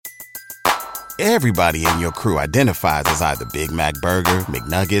Everybody in your crew identifies as either Big Mac Burger,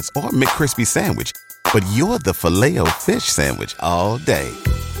 McNuggets, or McCrispy Sandwich. But you're the Filet-O-Fish Sandwich all day.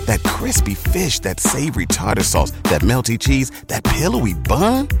 That crispy fish, that savory tartar sauce, that melty cheese, that pillowy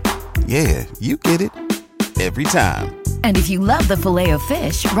bun. Yeah, you get it. Every time. And if you love the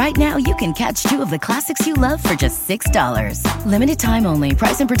Filet-O-Fish, right now you can catch 2 of the classics you love for just $6. Limited time only.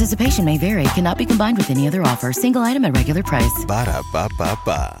 Price and participation may vary. Cannot be combined with any other offer. Single item at regular price.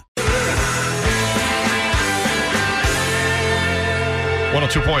 Ba-da-ba-ba-ba.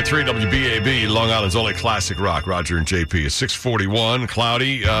 102.3 WBAB, Long Island's only classic rock. Roger and JP. It's 6:41,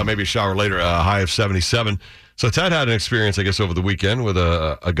 cloudy, maybe a shower later, high of 77. So Ted had an experience, I guess, over the weekend with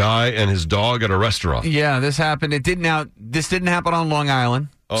a guy and his dog at a restaurant. Yeah, this happened. This didn't happen on Long Island.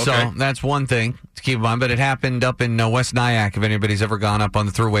 Okay. So that's one thing to keep in mind. But it happened up in West Nyack, if anybody's ever gone up on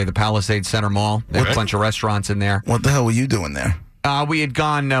the Thruway, the Palisades Center Mall. There's a bunch of restaurants in there. What the hell were you doing there? We had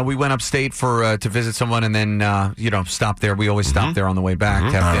gone. We went upstate to visit someone, and then stopped there. We always stop there on the way back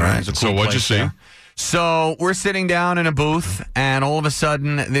to have dinner. right. It was a cool So what'd you place see? there. So we're sitting down in a booth, and all of a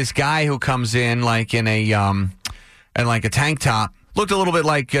sudden, this guy who comes in like in a tank top looked a little bit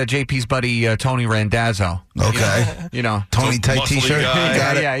like JP's buddy Tony Randazzo. Okay. Tony tight Muscly T-shirt. guy.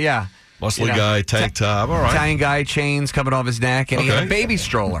 Got it. Yeah. Muscly guy, tank top. All right. Italian guy, chains coming off his neck, and he had Okay. a baby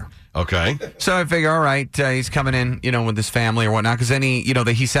stroller. Okay. So I figure, all right, he's coming in, with his family or whatnot, because then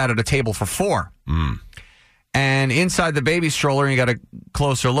he sat at a table for 4. And inside the baby stroller, and you got a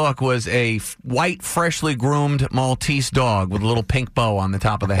closer look, was a white, freshly groomed Maltese dog with a little pink bow on the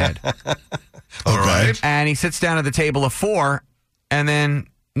top of the head. All right. And he sits down at the table of 4, and then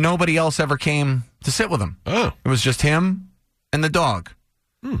nobody else ever came to sit with him. Oh. It was just him and the dog.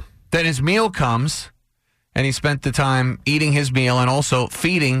 Then his meal comes, and he spent the time eating his meal and also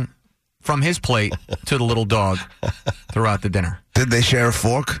feeding from his plate to the little dog throughout the dinner. Did they share a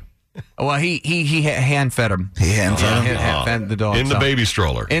fork? Well, he hand fed him. He hand fed him? Hand fed the dog. In the baby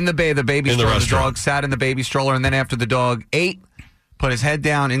stroller. In the baby In the stroller. The restaurant. dog sat in the baby stroller, and then after the dog ate, put his head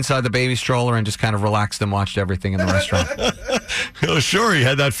down inside the baby stroller and just kind of relaxed and watched everything in the restaurant. Oh, sure, he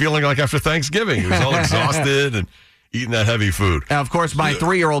had that feeling like after Thanksgiving. He was all exhausted and eating that heavy food. Now, of course, my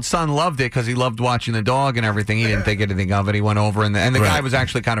 3-year-old son loved it because he loved watching the dog and everything. He didn't think anything of it. He went over, and the guy was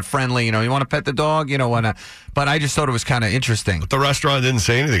actually kind of friendly. You want to pet the dog? But I just thought it was kind of interesting. But the restaurant didn't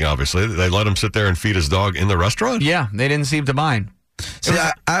say anything, obviously. They let him sit there and feed his dog in the restaurant? Yeah, they didn't seem to mind. See,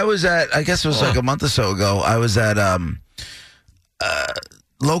 I was at, I guess it was like a month or so ago, I was at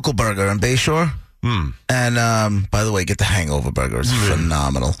Local Burger in Bayshore. And by the way, get the Hangover Burger. It's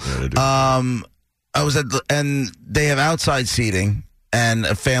phenomenal. I was and they have outside seating, and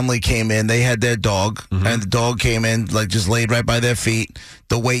a family came in. They had their dog, and the dog came in, like just laid right by their feet.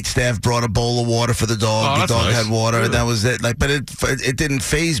 The wait staff brought a bowl of water for the dog. Oh, The that's dog nice. had water, and that was it. But it didn't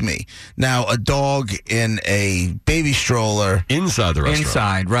faze me. Now, a dog in a baby stroller Inside the restaurant.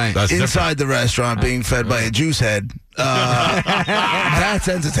 Inside, right. That's inside the restaurant being fed by a juice head. That's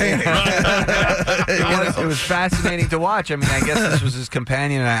entertaining. It was fascinating to watch. I mean, I guess this was his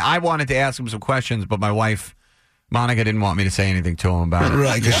companion, and I wanted to ask him some questions, but my wife, Monica, didn't want me to say anything to him about it.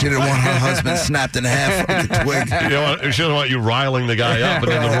 Right, because she didn't want her husband snapped in half on the twig. She doesn't want you riling the guy up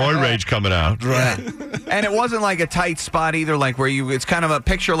and then the roid rage coming out. Right. And it wasn't like a tight spot either, like where it's kind of a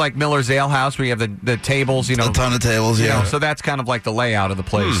picture like Miller's Ale House where you have the tables, A ton of tables, yeah. So that's kind of like the layout of the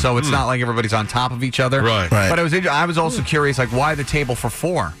place. So it's not like everybody's on top of each other. Right. But I was also curious, like, why the table for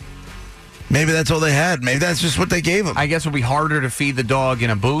 4? Maybe that's all they had. Maybe that's just what they gave him. I guess it would be harder to feed the dog in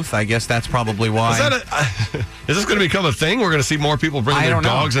a booth. I guess that's probably why. Is this going to become a thing? We're going to see more people bringing their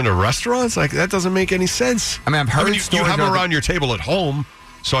dogs into restaurants? Like, that doesn't make any sense. I mean, I've heard you stories have them of- around your table at home,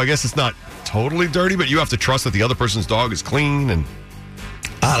 so I guess it's not totally dirty, but you have to trust that the other person's dog is clean. And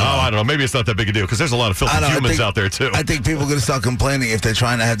I don't know. Maybe it's not that big a deal because there's a lot of filthy humans out there, too. I think people are going to start complaining if they're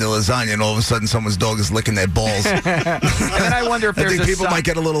trying to have their lasagna and all of a sudden someone's dog is licking their balls. And then I wonder if I there's think people might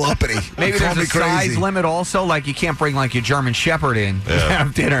get a little uppity. Maybe Call there's me a size crazy. limit also. Like you can't bring like your German Shepherd in to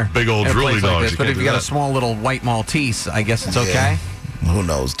have dinner. Big old at a drooly place like dogs, this. you But can't if do you got that. a small little white Maltese, I guess it's okay. Who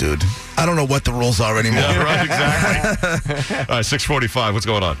knows, dude? I don't know what the rules are anymore. Yeah, right, exactly. All right, 6:45. What's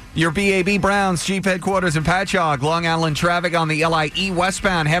going on? Your BAB Browns chief headquarters in Patchogue. Long Island traffic on the LIE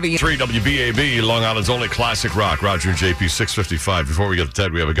westbound heavy. 3 WBAB, Long Island's only classic rock. Roger and JP, 6:55. Before we get to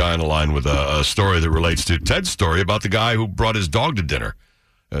Ted, we have a guy on the line with a story that relates to Ted's story about the guy who brought his dog to dinner.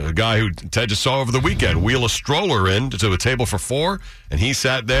 A guy who Ted just saw over the weekend wheel a stroller in to a table for 4, and he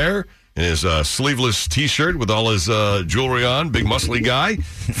sat there in his sleeveless T-shirt with all his jewelry on, big muscly guy,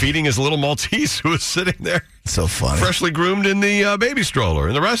 feeding his little Maltese who was sitting there. So funny. Freshly groomed in the baby stroller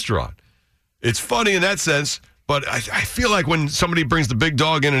in the restaurant. It's funny in that sense, But I feel like when somebody brings the big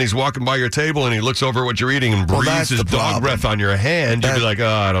dog in and he's walking by your table and he looks over at what you're eating and breathes that's his the dog problem. breath on your hand, you'd be like,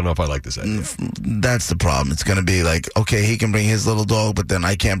 I don't know if I like this idea. That's the problem. It's going to be like, okay, he can bring his little dog, but then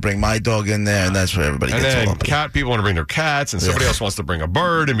I can't bring my dog in there, and that's where everybody And gets all then uppity. cat people want to bring their cats, and somebody else wants to bring a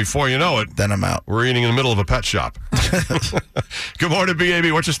bird, and before you know it, Then I'm out. we're eating in the middle of a pet shop. Good morning,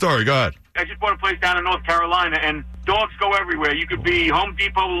 BAB. What's your story? Go ahead. I just bought a place down in North Carolina, and dogs go everywhere. You could be Home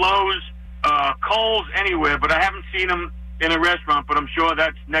Depot, Lowe's, Kohl's, anywhere, but I haven't seen them in a restaurant, but I'm sure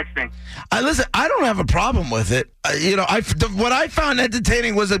that's next thing. Listen, I don't have a problem with it. What I found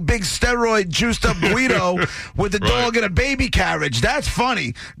entertaining was a big steroid juiced up Guido with a dog in a baby carriage. That's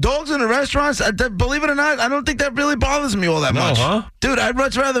funny. Dogs in the restaurants, believe it or not, I don't think that really bothers me all that much. Huh? Dude, I'd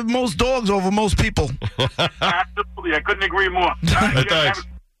much rather most dogs over most people. Absolutely. I couldn't agree more. Thanks.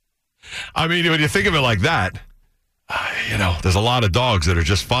 I mean, when you think of it like that, there's a lot of dogs that are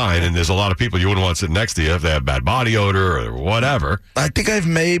just fine, and there's a lot of people you wouldn't want sitting next to you if they have bad body odor or whatever. I think I've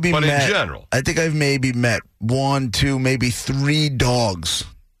maybe But met... in general. I think I've maybe met 1, 2, maybe 3 dogs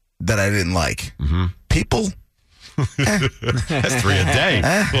that I didn't like. Mm-hmm. People? That's 3 a day.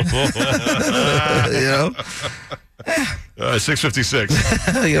 6:56.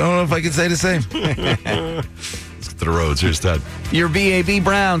 I don't know if I can say the same. Let's get to the roads. Here's Ted. Your BAB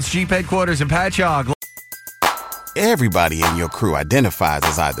Browns Jeep headquarters in Patchogue. Everybody in your crew identifies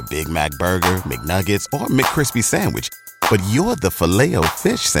as either Big Mac Burger, McNuggets, or McCrispy Sandwich. But you're the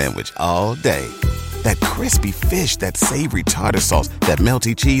Filet-O-Fish Sandwich all day. That crispy fish, that savory tartar sauce, that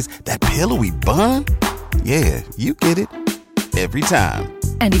melty cheese, that pillowy bun. Yeah, you get it. Every time.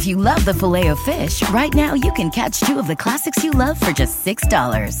 And if you love the Filet-O-Fish, right now you can catch 2 of the classics you love for just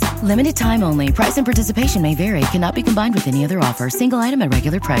 $6. Limited time only. Price and participation may vary. Cannot be combined with any other offer. Single item at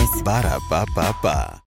regular price. Ba-da-ba-ba-ba.